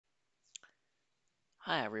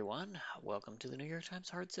Hi everyone, welcome to the New York Times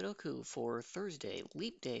Hard Sudoku for Thursday,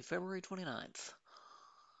 Leap Day, February 29th.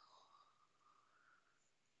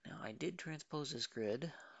 Now I did transpose this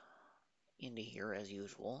grid into here as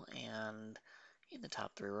usual, and in the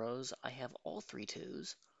top three rows I have all three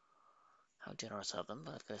twos. How generous of them,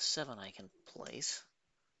 but I've got a 7 I can place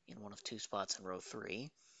in one of two spots in row 3.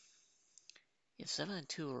 If 7 and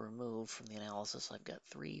 2 are removed from the analysis, I've got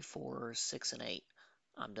 3, 4, 6, and 8.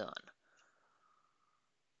 I'm done.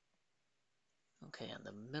 Okay, and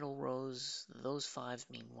the middle rows, those 5s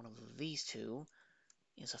mean one of these two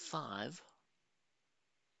is a 5.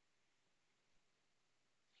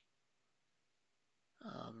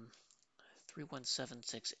 3, 1, 7,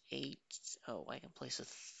 6, 8. Oh, I can place a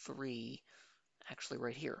 3 actually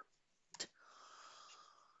right here.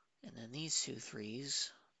 And then these two 3s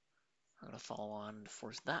are going to fall on to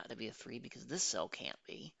force that to be a 3 because this cell can't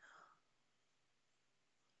be.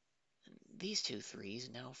 And these two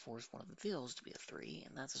 3s now force one of those to be a 3,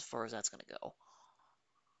 and that's as far as that's going to go.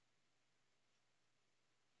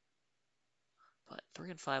 But 3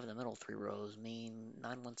 and 5 in the middle 3 rows mean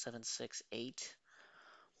 9, 1, 7, 6, 8.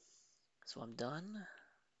 So I'm done,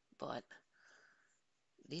 but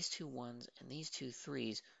these two 1s and these two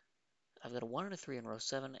 3s, I've got a 1 and a 3 in row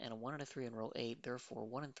 7 and a 1 and a 3 in row 8. Therefore,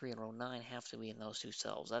 1 and 3 in row 9 have to be in those two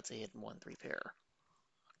cells. That's a hidden 1-3 pair.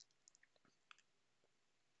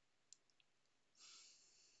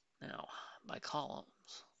 Now, by columns.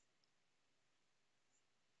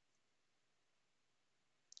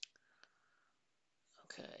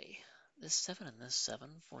 Okay, this 7 and this 7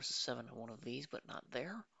 forces 7 in one of these, but not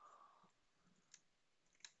there.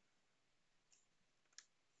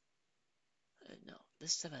 No,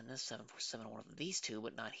 this 7 and this 7 forces 7 in one of these two,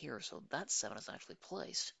 but not here. So that 7 is actually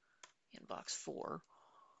placed in box 4.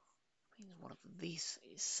 Means one of these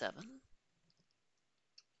is 7.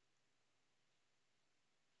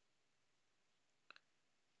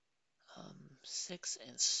 6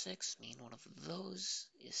 and 6 mean one of those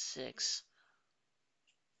is 6.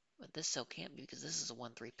 But this cell can't be because this is a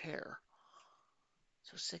 1-3 pair.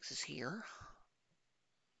 So 6 is here.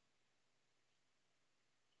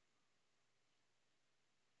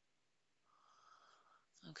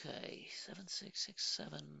 Okay, 7, 6, 6,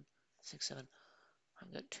 7, 6, 7.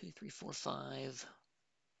 I've got 2, 3, 4, 5.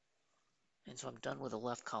 And so I'm done with the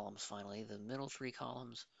left columns finally. The middle 3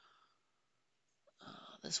 columns,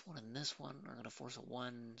 this one and this one are going to force a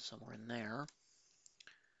 1 somewhere in there.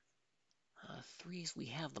 3s, we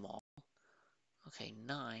have them all. Okay,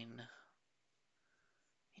 9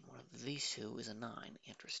 in one of these two is a 9.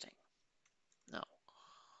 Interesting. No.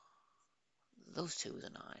 Those two is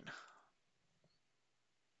a 9.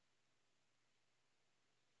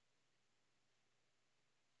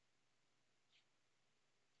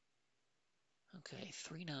 Okay,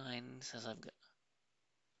 3, 9 says I've got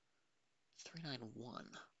 3, 9, 1.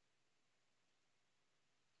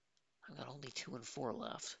 I've got only 2 and 4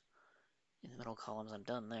 left. In the middle columns, I'm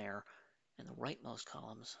done there. In the rightmost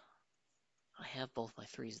columns, I have both my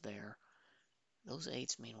 3s there. Those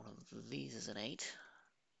 8s mean one of these is an 8.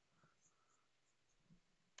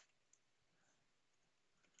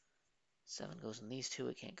 7 goes in these two.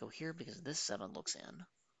 It can't go here because this 7 looks in.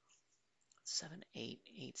 7, 8,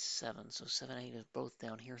 8, 7. So 7, 8 is both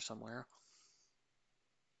down here somewhere.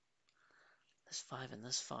 This 5 and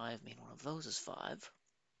this 5 mean one of those is 5.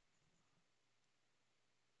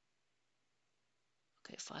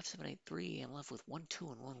 Okay, 5, 7, 8, 3. I'm left with 1,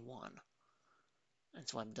 2, and 1, 1. And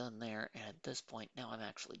so I'm done there. And at this point, now I'm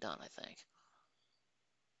actually done, I think.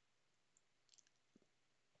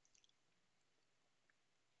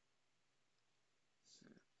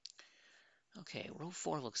 Okay, row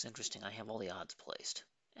 4 looks interesting. I have all the odds placed,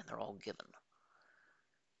 and they're all given.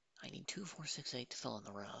 I need 2, 4, 6, 8 to fill in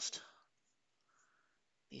the rest.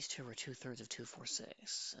 These two are 2/3 of 2, 4,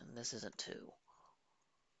 6, and this isn't 2.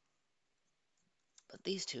 But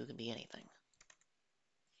these two can be anything,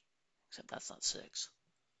 except that's not 6.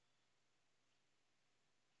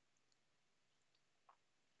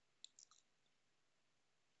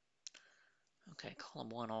 Okay, column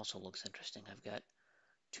 1 also looks interesting. I've got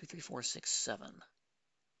 2, 3, 4, 6, 7.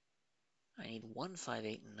 I need 1, 5,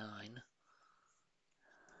 8, and 9.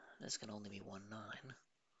 This can only be 1, 9.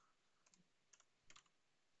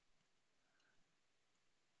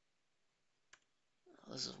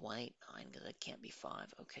 Oh, this is 1, 8, 9 because it can't be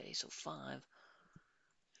 5. Okay, so 5.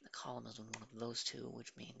 The column is in one of those two,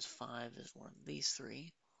 which means 5 is one of these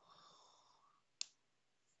 3.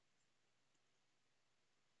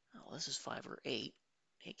 Oh, this is 5 or 8.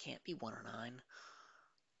 It can't be 1 or 9. 1,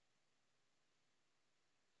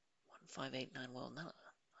 5, 8, 9. Well, none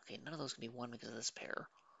of those can be 1 because of this pair.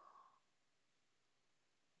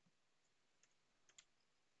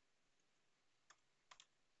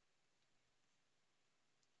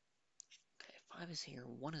 5 is here,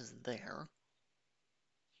 1 is there.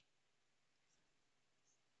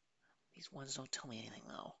 These ones don't tell me anything,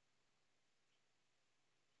 though.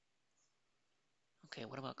 Okay,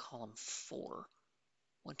 what about column 4?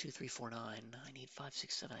 1, 2, 3, 4, 9. I need 5,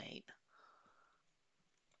 6, 7, 8.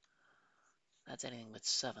 That's anything but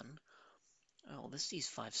 7. Oh, this sees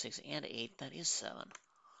 5, 6, and 8. That is 7.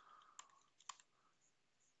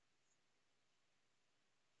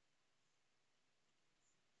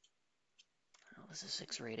 Oh, this is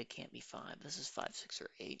 6 or 8. It can't be 5. This is 5, 6, or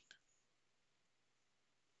 8.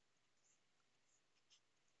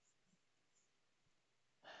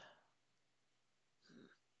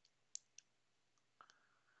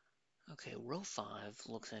 Okay, row 5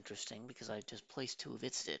 looks interesting because I just placed 2 of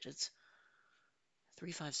its digits.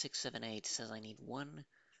 3, 5, 6, 7, 8 says I need 1,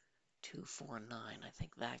 2, 4, 9. I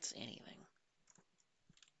think that's anything.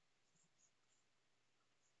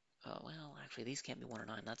 Oh, well, actually, these can't be 1 or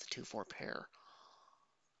 9. That's a 2, 4 pair.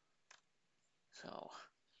 So,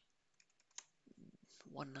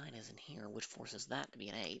 1, 9 isn't here, which forces that to be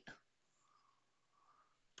an 8.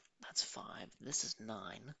 That's 5. This is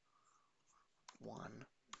 9. 1,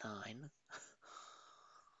 9.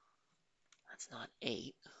 That's not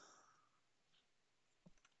 8.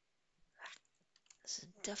 This is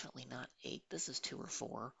definitely not 8. This is 2 or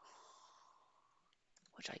 4,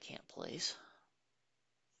 which I can't place.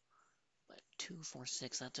 But 2, 4,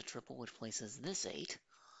 6, that's a triple, which places this 8.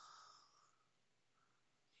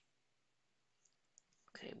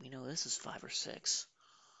 Okay, we know this is 5 or 6.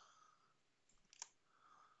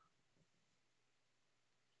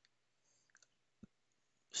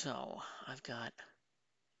 So, I've got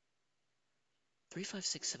 3, 5,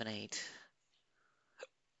 6, 7, 8.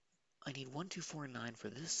 I need 1, 2, 4, and 9 for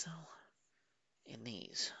this cell and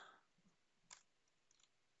these.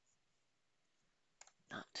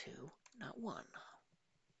 Not 2, not 1.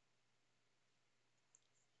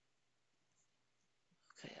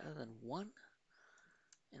 Okay, other than 1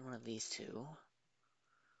 and one of these two,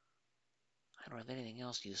 I don't have anything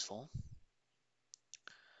else useful.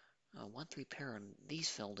 1, 3 pair and these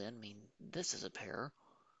filled in mean this is a pair.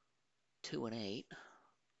 2 and 8,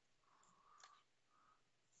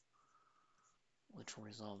 which will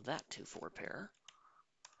resolve that 2, 4 pair.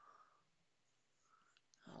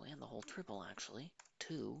 Oh, and the whole triple, actually.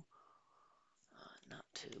 2, not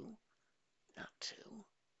 2, not 2.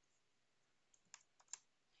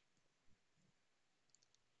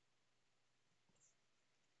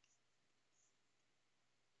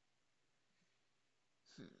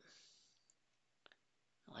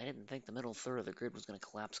 Well, I didn't think the middle third of the grid was going to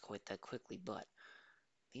collapse quite that quickly, but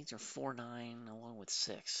these are 4, 9, along with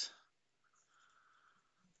 6.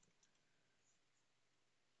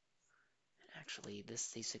 Actually,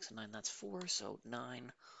 these 6 and 9, that's 4, so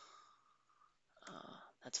 9.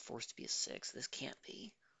 That's forced to be a 6. This can't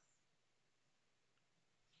be.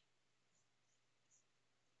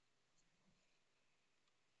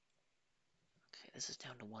 Okay, this is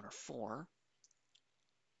down to 1 or 4.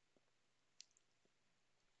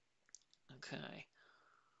 Okay.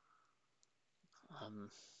 All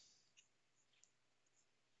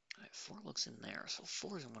right, 4 looks in there, so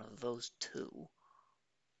 4 is in one of those two.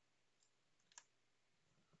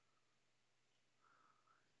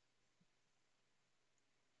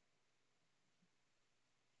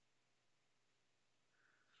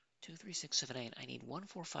 Two, three, six, seven, 8. I need 1,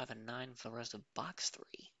 4, 5, and 9 for the rest of box 3.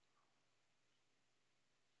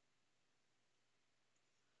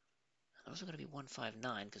 And those are going to be 1, 5,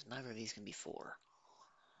 9, because neither of these can be 4.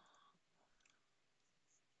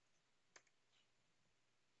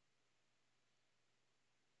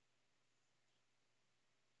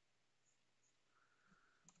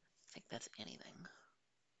 I think that's anything.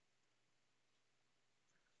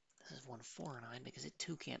 This is 1, 4, 9, because it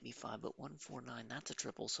too can't be 5, but 1, 4, 9, that's a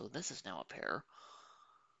triple, so this is now a pair.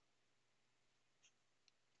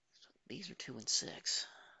 So these are 2 and 6.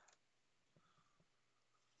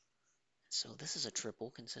 So this is a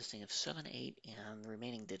triple consisting of 7, 8, and the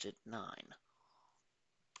remaining digit 9.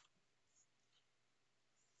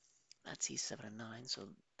 That sees 7 and 9, so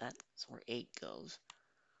that's where 8 goes.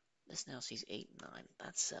 This now sees 8 and 9.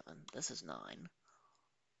 That's 7. This is 9.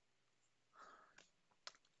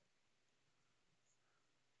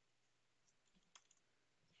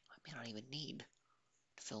 I may not even need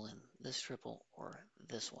to fill in this triple or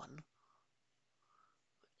this one.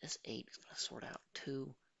 This 8 is going to sort out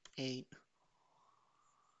 2, 8.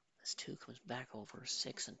 This 2 comes back over.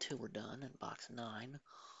 6 and 2 are done in box 9.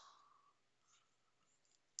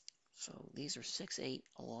 So these are 6, 8,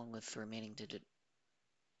 along with the remaining digit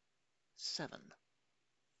 7.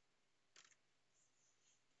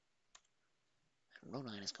 Row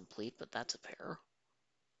 9 is complete, but that's a pair.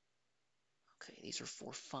 Okay, these are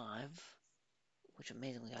 4, 5, which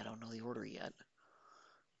amazingly I don't know the order yet.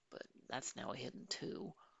 But that's now a hidden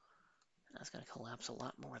 2. And that's going to collapse a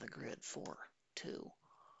lot more of the grid. 4, 2,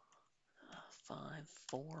 5,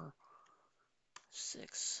 4,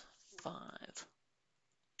 6, 5.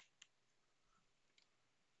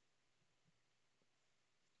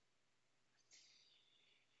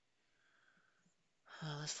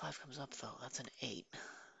 This 5 comes up though. That's an 8.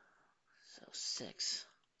 So 6,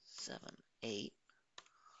 7, 8.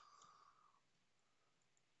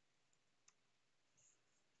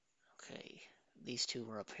 Okay, these two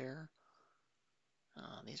are a pair.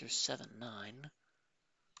 These are 7, 9. And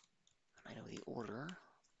I know the order.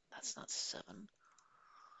 That's not 7.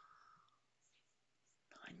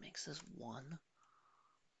 9 makes this 1.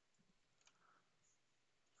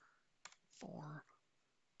 4.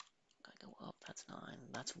 Gotta go up. That's 9.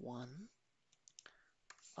 That's 1.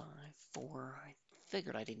 5, 4. I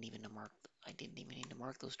figured I didn't even need to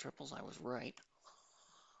mark those triples. I was right.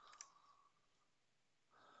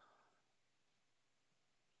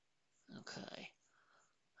 Okay.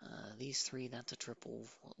 These 3, that's a triple.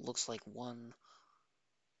 Looks like 1,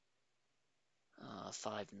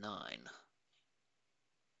 5, 9.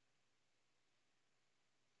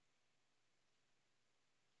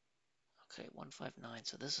 Okay, 1, 5, 9.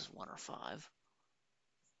 So this is 1 or 5.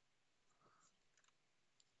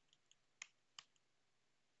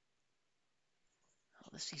 Oh,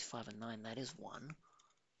 this sees 5 and 9. That is 1,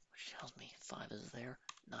 which tells me 5 is there,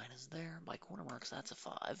 9 is there. By corner marks, that's a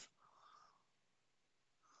 5.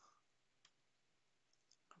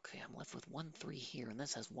 Okay, I'm left with 1, 3 here, and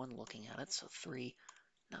this has 1 looking at it, so 3,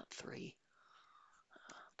 not 3.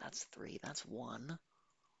 That's 3, that's 1.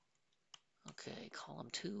 Okay, column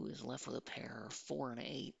 2 is left with a pair, 4 and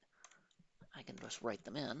 8. I can just write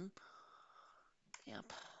them in.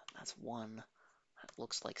 Yep, that's 1. That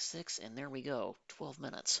looks like 6, and there we go, 12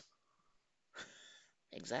 minutes.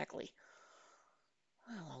 Exactly.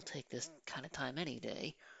 Well, I'll take this kind of time any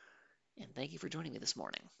day, and thank you for joining me this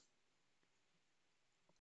morning.